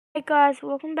Hey guys,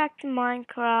 welcome back to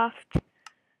Minecraft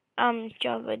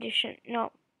Java Edition.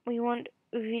 No, we want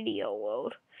video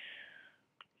world.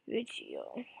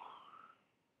 Video.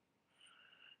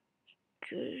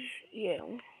 Cause yeah,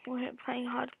 we're playing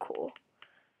hardcore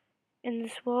in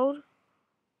this world.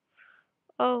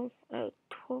 Oh, 12%.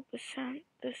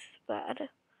 This is bad.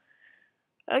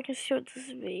 I can shoot this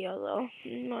video though.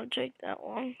 It's not take that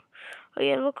long. Oh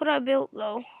yeah, look what I built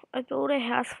though. I built a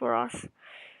house for us.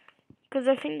 Cause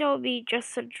I think that would be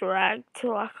just a drag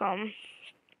to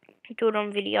do it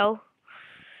on video.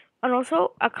 And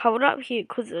also, I covered up here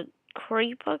because the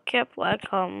creeper kept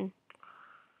on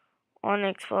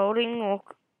exploding.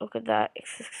 Look at that,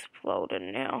 it's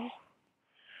exploding now.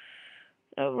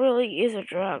 That really is a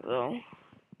drag though.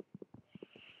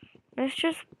 Let's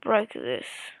just break this.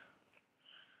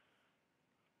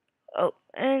 Oh,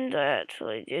 and I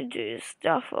actually did do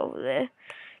stuff over there.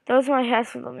 That was my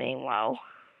house for the meanwhile.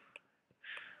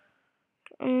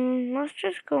 Let's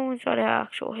just go inside our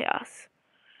actual house.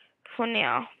 For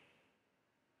now.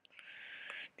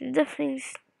 Did the thing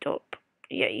stop?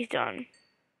 Yeah, he's done.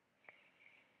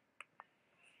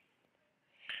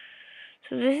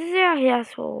 So this is our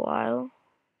house for a while.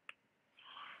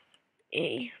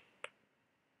 E.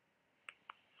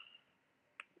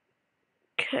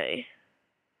 Okay.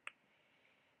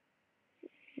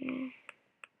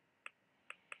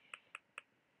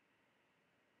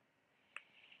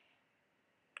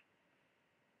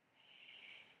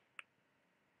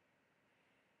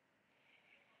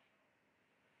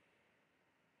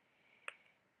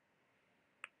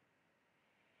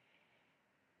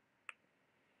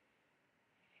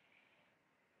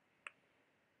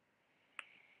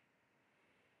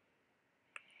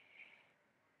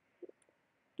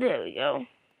 There we go.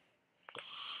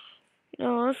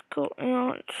 Now let's go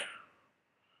out.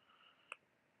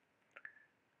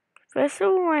 First of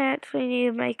all, I actually need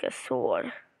to make a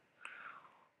sword.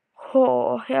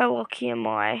 Oh, how lucky am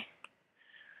I?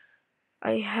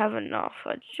 I have enough.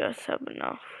 I just have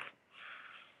enough.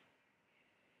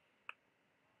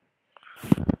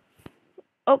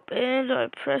 Oh, and I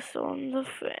press on the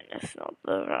furnace, not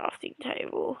the crafting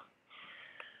table.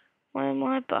 Why am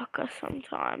I bugger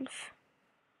sometimes?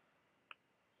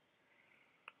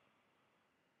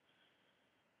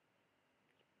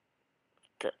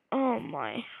 Oh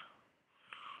my.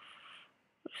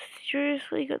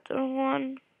 Seriously got the wrong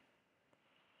one?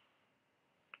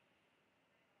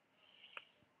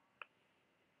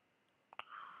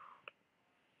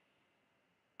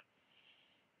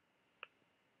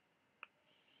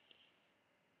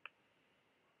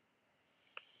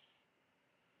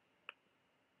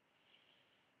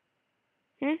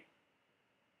 Hmm?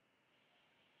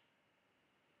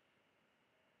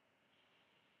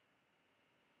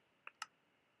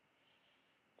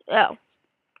 Oh.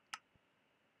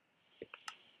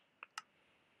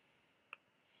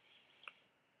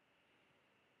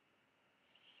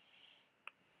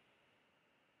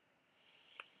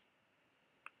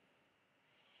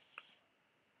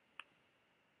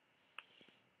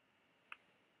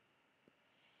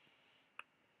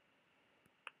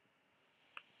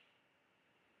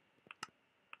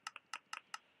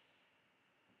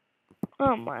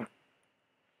 Oh my.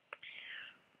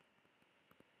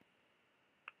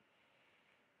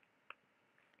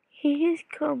 Here's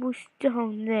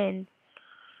cobblestone then.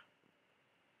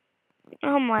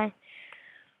 Oh my.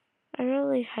 I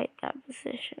really hate that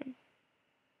position.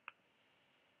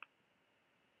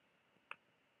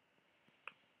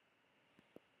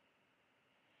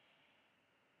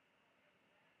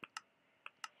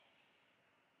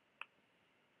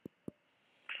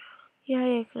 Yeah,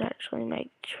 you could actually make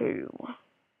two.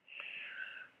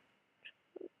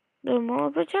 They're more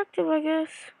protective, I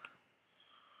guess.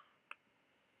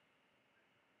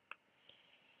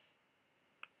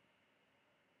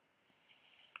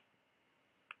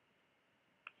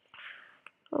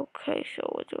 Okay,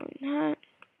 so we're doing that.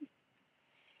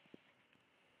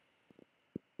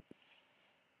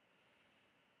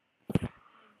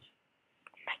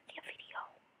 Making a video.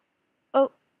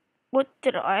 Oh, what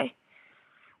did I?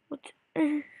 What?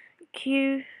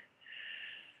 Q.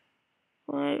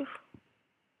 5.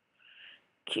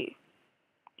 Q.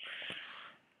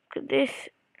 Look at this.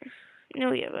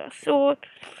 Now we have our sword.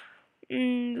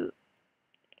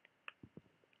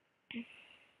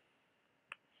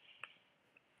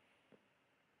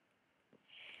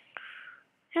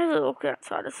 How's it look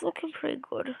outside? It's looking pretty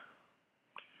good.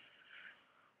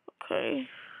 Okay.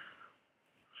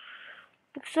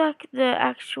 Looks like the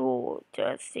actual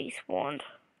dirt despawned.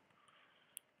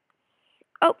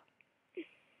 Oh.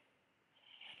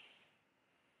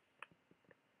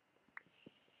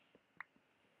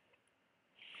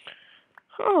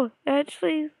 Oh,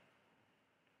 actually.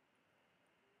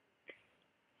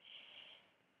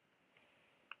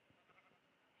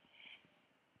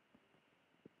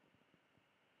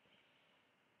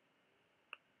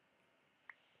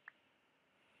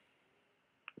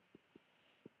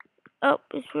 Oh,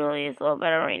 it really is a lot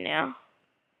better right now.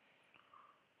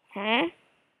 Huh?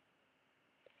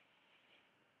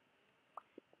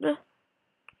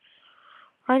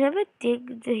 I never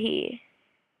digged here.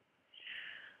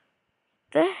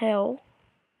 The hell?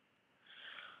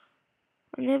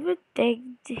 I never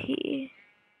digged here.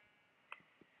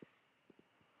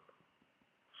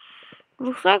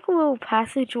 Looks like a little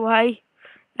passageway.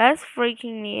 That's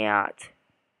freaking me out.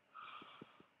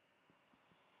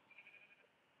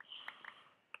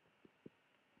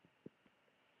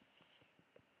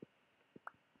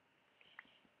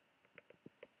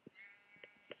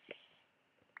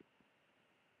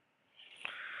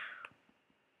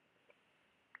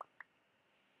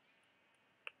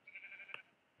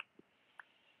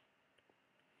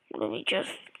 Let me just...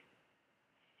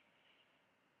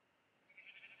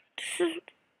 This is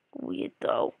weird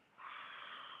though.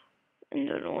 And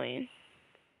annoying.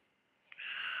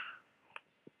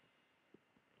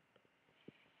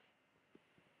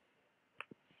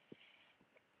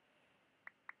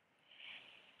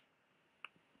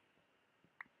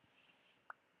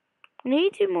 I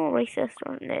need to do more research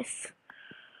on this.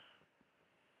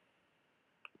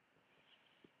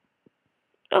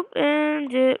 Oh,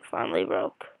 and it finally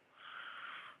broke.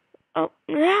 Oh,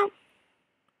 now.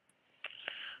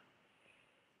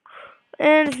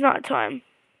 And it's not time.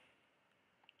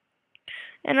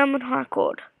 And I'm on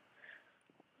hardcore.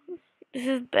 This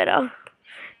is better.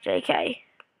 JK.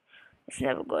 It's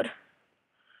never good.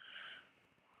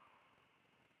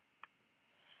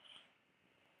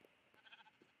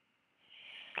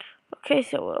 Okay,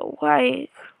 so we're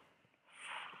awake.